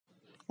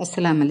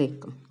ಅಸ್ಸಲಾಮ್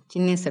ಅಲೈಕುಮ್.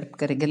 ಚಿನ್ನಿಸ್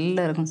ಉಪ್ಪುಕರಿಗೆ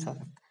ಎಲ್ಲರಿಗೂ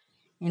ಸ್ವಾಗತ.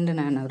 ಇಂದು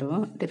ನಾನೊರು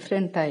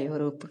ಡಿಫ್ರೆಂಟ್ ಆಗಿ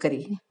ஒரு ಉಪ್ಪುಕರಿ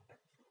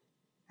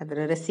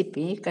ಅದರ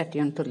ರೆಸಿಪಿ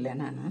ಕಟ್ಟಿಯೊಂಟುಲ್ಲೆ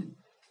ನಾನು.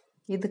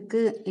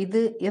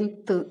 ಇದು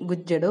ಎಲ್ತ್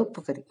ಗುಜ್ಜೆಡ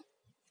ಉಪ್ಪುಕರಿ.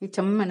 ಈ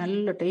ಚಮ್ಮ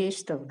നല്ല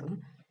ಟೇಸ್ಟ್ ಅವಡು.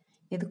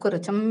 ಇದಕ್ಕೊരു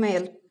ಚಮ್ಮ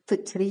ಎಲ್ತ್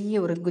ചെറിയ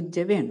ഒരു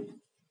ಗುಜ್ಜೆ വേണം.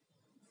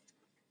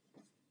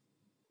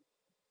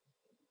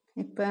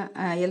 ഇപ്പം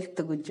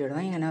എൽത്ത് ഗുജ്ജടോ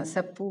ഇങ്ങനെ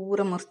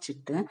സപ്പൂര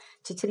മുറിച്ചിട്ട്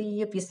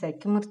ചെറിയ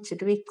പീസാക്കി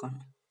മുറിച്ചിട്ട് വെക്കണം.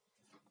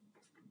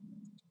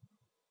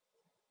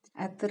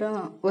 അത്ര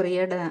ഒരു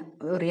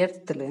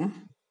ഇടത്തിൽ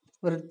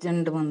ഒരു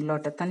 2-3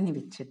 ലോട്ട തണ്ണി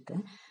വെച്ചിട്ട്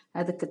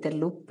ಅದಕ್ಕೆ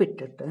ತೆಲ್ಲ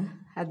ಉಪ್ಪಿಟ್ಟಿಟ್ಟು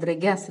ಅದರ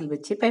ಗ್ಯಾಸಲ್ಲಿ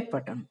വെച്ച്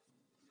ಪೈಪಟ್ಟണം.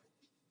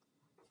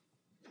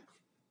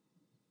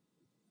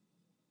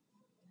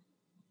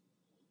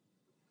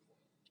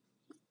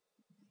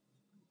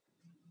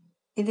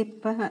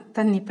 ഇതിപ്പ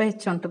തന്നി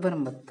പയച്ചോണ്ട്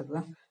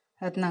വരുമ്പോഴത്തേക്ക്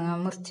അത് ഞങ്ങൾ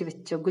മുറിച്ച്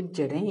വെച്ച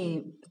ഗുജ്ജടെ ഈ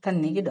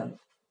തന്നിಗಿಡണം.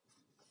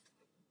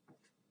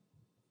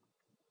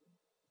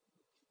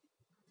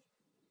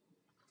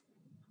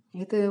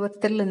 ഇത്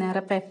ഒತ್ತೆಲ್ಲ നേರ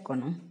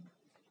ಪೈക്കണം.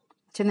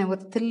 ಚೆನ್ನಾಗಿ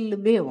ಒತ್ತೆಲ್ಲ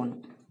ಬೇವണം.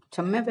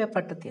 ಚೊಮ್ಮೆ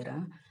ಬೇಪಟ್ಟತೀರ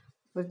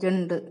ഒരു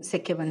 2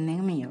 ಸೆಕೆ ಬನ್ನೇ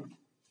ಮೇಯವು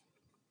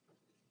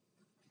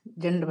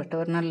ಜಂಡು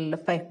ಬಟ್ಟವರು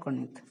നല്ല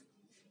ಪೈಕೊಂಡಿದ್ದು.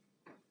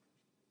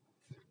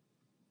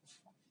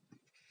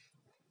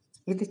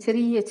 ಇದು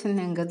ചെറിയ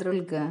ಚೆನ್ನಾಗಿ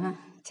ಅದ್ರೊಳಗೆ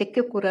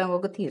ಚೆಕ್ಕೆ ಕೂರ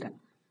ಹೋಗುತ್ತೀರ.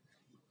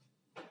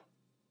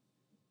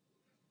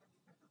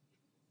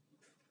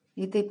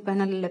 ഇതിപ്പ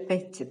നല്ല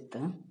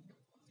ಪೈಚಿತ್ತು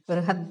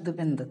ഒരു 10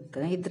 ಬೆಂದತ್ತು.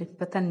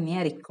 ಇದ್ರಿಪ್ಪ ತನ್ನಿ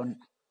ಅರಿಕೊಂಡು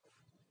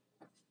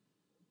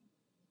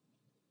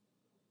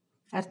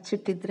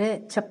ಅರ್ಚಿಟ್ಟಿದ್ರೆ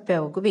ಚಪ್ಪೆ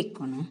ಹೋಗು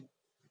ಬೇಕೋಣ.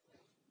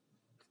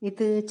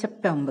 ಇದು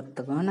ಚಪ್ಪೆ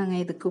ಆಗುമ്പോഴത്തേക്ക്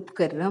நாங்கள் இதுக்கு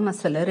ಉಪ್ಪುಕರಿ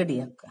ಮಸಾಲೆ ರೆಡಿ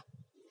ಹಾಕ.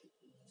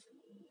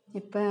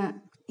 ഇപ്പം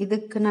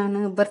ಇದಕ್ಕೆ ನಾನು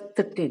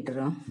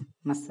ಬರ್ತಟ್ಟಿಡ್ರು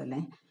മസാല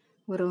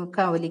ഒരു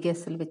കാവലി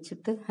ഗ്യാസിൽ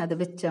വെച്ചിട്ട് അത്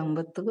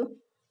വെച്ചാകുമ്പോഴത്തേക്ക്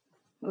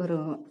ഒരു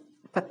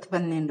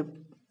 10-12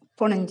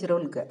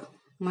 പൊണഞ്ചിരൊൽക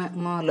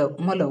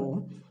മുളക്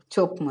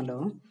ചുവപ്പ്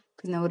മുളക്,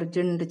 പിന്നെ ഒരു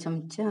 2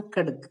 ചമಚ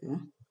കടുക്,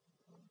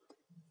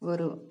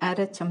 ഒരു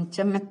 1/2 ചമಚ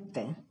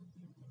ಮೆತ್ತೆ,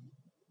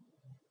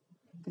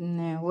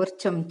 പിന്നെ 1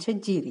 ചമಚ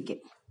ಜೀರಿಗೆ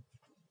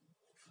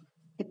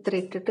ഇത്ര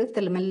ഇട്ടിട്ട്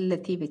തെല്ല മെല്ലെ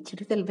തീ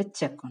വെച്ചിട്ട് തെല്ല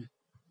വെച്ചാക്കണം.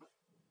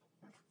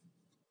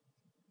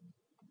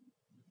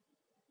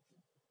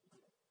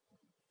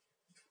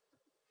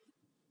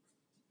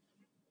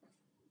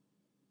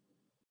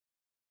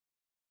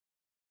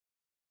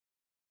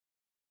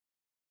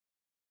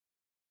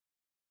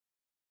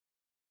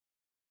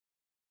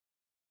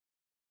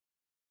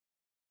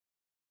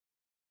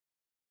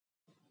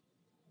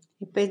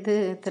 ഇപ്പം ഇത്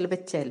തെല്ല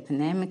വെച്ചാൽ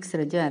പിന്നെ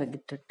മിക്സിയുടെ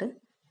ജാറിലിട്ടിട്ട്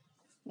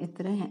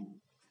ഇത്ര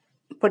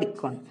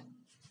പൊടിക്കണം.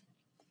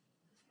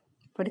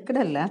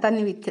 പൊടിക്കടല്ല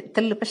തന്നി വിറ്റ്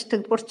തെല്ല ഫസ്റ്റ്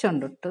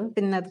പൊടിച്ചോണ്ടിട്ട്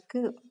പിന്നെ ಅದಕ್ಕೆ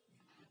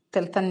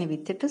തെല്ല തന്നി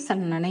വിറ്റിട്ട്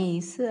ಸಣ್ಣ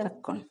ನೈಸ್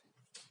ಹಾക്കണം.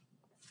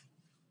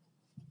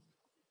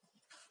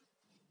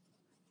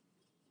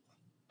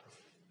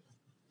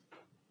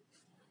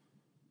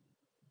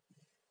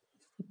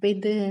 ഇപ്പം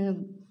ഇത്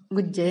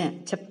ಗುಜ್ಜೆ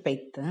ಚಪ್ಪೆ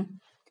ಇತ್ತು.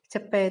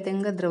 ಚಪ್ಪೆ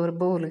ಆಯ್ದಂಗೆ ಅದ್ರ ഒരു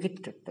ಬೌಲ್ಗೆ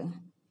ಇಟ್ಟಿಟ್ಟು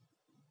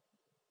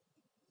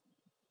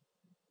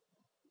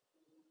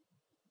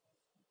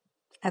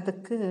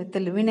ಅದಕ್ಕೆ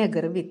ತೆಲ್ಲ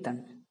ವಿನೆಗರ್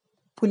ಬೀತണം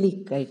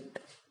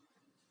പുളിക്കായിട്ട്.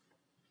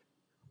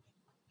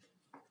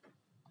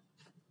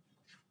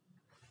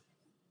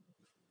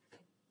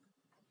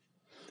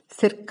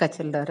 സിർക്ക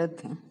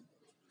ചെല്ലാറത്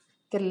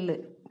തെല്ല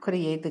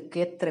കുറേ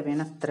ಇದಕ್ಕೆ എത്ര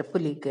വേണം അത്ര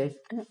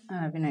പുളിക്കായിട്ട്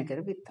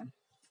വിനെഗർ ബീത്തണം.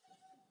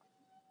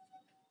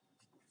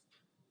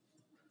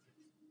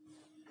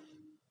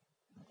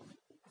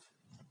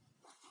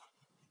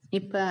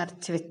 ഇപ്പം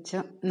അരച്ച് വെച്ച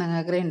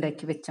ഞങ്ങൾ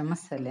ഗ്രൈൻഡാക്കി വെച്ച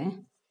മസാല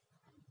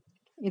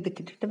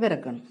ಇದಕ್ಕಿಟ್ಟಿಟ್ಟು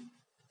ಬೆರಗണം.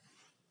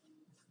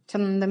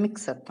 ಚಂದ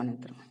ಮಿಕ್ಸ್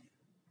ಹಾಕ್ಕೊಂಡಿದ್ರು.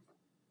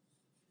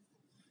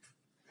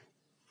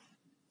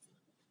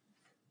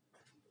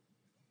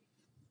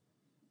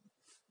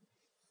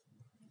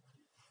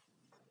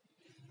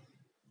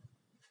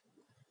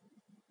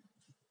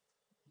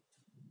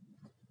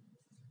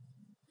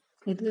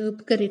 ഇത്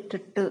ഉಪ್ಪುಕರಿ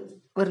ഇട്ടിട്ട്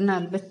ഒരു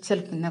 4 വെച്ചൽ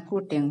പിന്നെ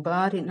കൂട്ടിയಂಗೆ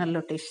ಭಾರಿ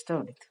നല്ല ಟೇಸ್ಟ್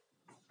ಹೊಡಿತು.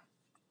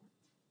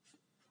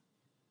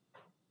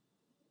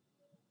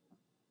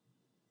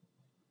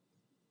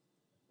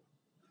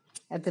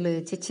 അതിൽ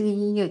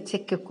ചെറിയ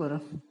ചെക്കക്കൂറ്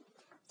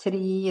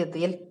ചെറിയത്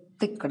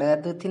എൽത്തിക്കട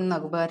അത്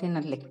തിന്നാಗ ಭಾರಿ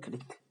നല്ല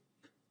ഇക്കടിತ್ತು.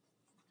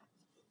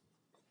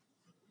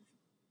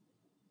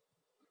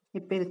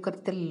 ഇപ്പം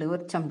ಇದಕ್ಕೊತ್ತೆಲ್ಲ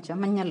 1 ಚಮಚ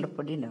മഞ്ഞൾ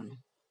പൊടി ഇടണം.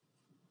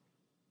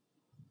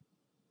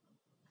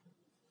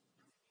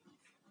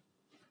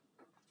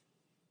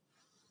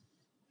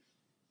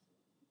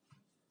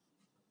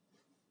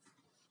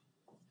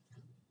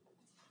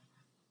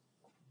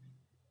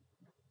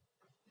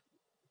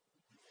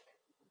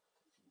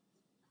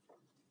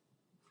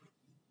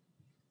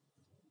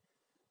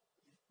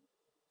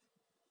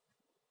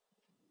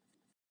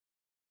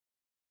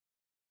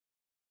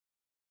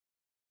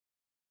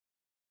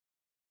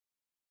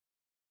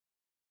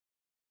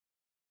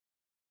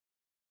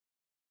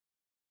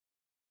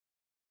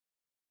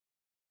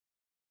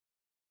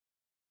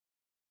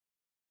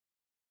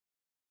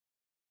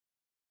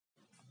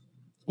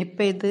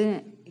 ഇപ്പം ഇത്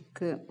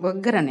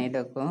ഒഗ്ഗരണೆ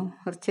ഇടಬೇಕು.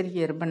 ഒരു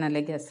ചെറിയൊരു ബണല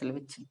ഗ്യാസിൽ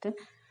വെച്ചിട്ട്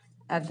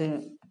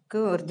ಅದಕ್ಕೆ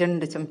ഒരു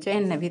 2 ಚಮಚ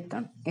ಎಣ್ಣೆ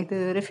ಬಿತ್ತണം. ಇದು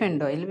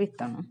ರಿಫೈಂಡ್ ಆಯಿಲ್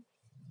ಬಿತ್ತണം.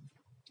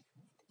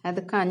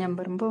 ಅದು ಕಾഞ്ഞം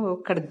ಬರುമ്പോൾ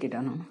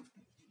ಕಡುಗಿಡണം.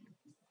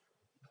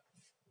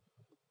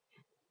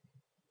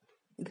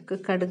 ಇದಕ್ಕೆ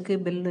ಕಡುಗು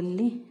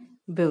ಬೆಳ್ಳುಳ್ಳಿ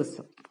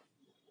ಬೇವಿಸು.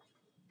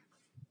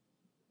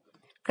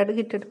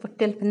 കടുകിട്ടിട്ട്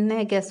പൊട്ടിയാൽ പിന്നെ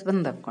ഗ്യാസ്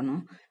ബന്ധാക്കണം.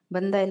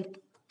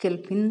 ബന്ധാക്കിയാൽ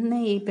പിന്നെ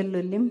ഈ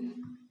വെല്ലുള്ളിയും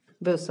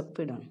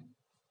ಬೇವಿಸೊಪ್ಪು ഇടണം.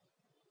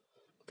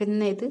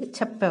 പിന്നെ ഇത്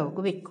ചപ്പാവുക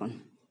വെക്കണം.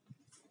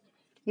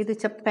 ഇത്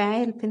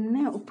ചപ്പായാൽ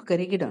പിന്നെ ഉപ്പ്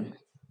കറിಗಿಡണം.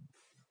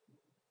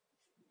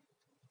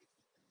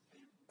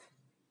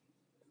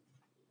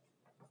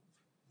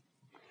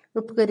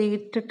 ഉപ്പ് കറി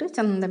ഇട്ടിട്ട്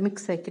ചന്ത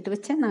മിക്സ് ആക്കിയിട്ട്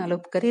വെച്ചാൽ 4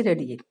 ഉപ്പ് കറി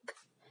റെഡി ആയിട്ട്.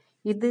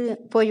 ഇത്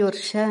പോയ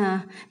ವರ್ಷ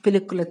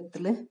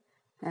ಪಿಲಿಕುಳത്തിൽ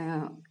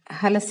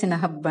ಹಲಸಿನ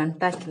ಹಬ್ಬ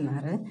ಅಂತ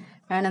ಹಾಕಿನಾರು.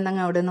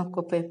 ನಂಗೆ അവിടെ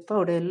ನೋಕ್ಕೋಪ್ಪ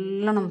അവിടെ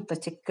ಎಲ್ಲ ನಮ್ಮತ್ತ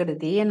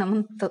ಚಿಕ್ಕಡಿದು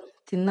ಏನಂತ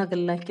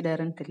ತಿನ್ನೋಗೆಲ್ಲ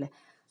ಹಾಕಿದಾರಂತಿಲ್ಲ.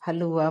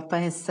 ಹಲುವ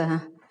ಪಾಯಸ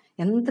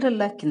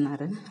ಎಂದ್ರೆಲ್ಲ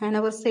ಹಾಕಿನಾರು.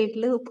 ഒരു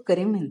സൈഡിൽ ഉപ്പ്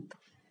കറി ಮೆಂತು.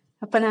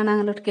 അപ്പം ഞാൻ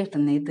അങ്ങോട്ട്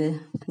കേട്ടുന്നേ ഇത്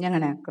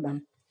ഞങ്ങനെ ആക്കണം.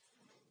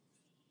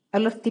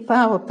 അല്ലൊത്തി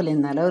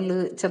പാവപ്പലെന്നാലും അതിൽ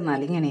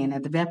ചെന്നാൽ ഇങ്ങനെയാണ്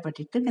അത്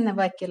വേപ്പട്ടിട്ട് പിന്നെ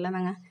ബാക്കിയെല്ലാം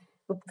ഞങ്ങൾ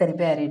ഉപ്പ് കറി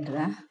ಬೇರೆ ഇടുക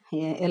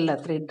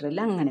എല്ലാത്തിലും ഇട്ടില്ല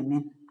അങ്ങനെ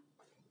മേൻ.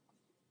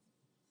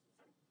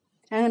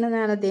 അങ്ങനെ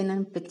ഞാനത്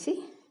ನೆನಪಿಸಿ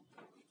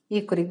ಈ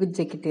ಕುರಿ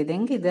ಗುಜ್ಜೆ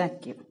ಕಿಟ್ಟಿದಂಗೆ ಇದು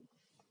ಹಾಕಿ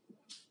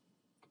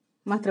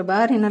ಮಾತ್ರ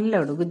ಭಾರಿ നല്ല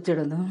ಉಡು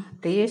ಗುಜ್ಜಿಡೋದು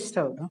ಟೇಸ್ಟ್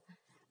ಉಡು.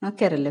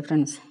 നോക്കിയാറല്ലേ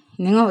ഫ്രണ്ട്സ്,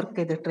 നിങ്ങൾ അവർക്ക്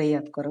ഇത് ട്രൈ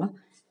ആക്കോರು.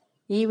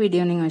 ಈ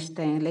ವಿಡಿಯೋ ನೀವು ಇಷ್ಟ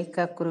ಲೈಕ್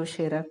ಹಾಕೋರು,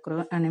 ಶೇರ್ ಹಾಕೋರು,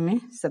 ಆಮೇಲೆ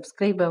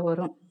ಸಬ್ಸ್ಕ್ರೈಬ್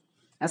ಆಗೋರು.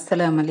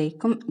 ಅಸ್ಸಲಾಮು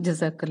ಅಲೈಕುಂ,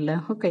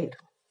 ಜಜಾಕಲ್ಲಾಹು ಖೈರ್.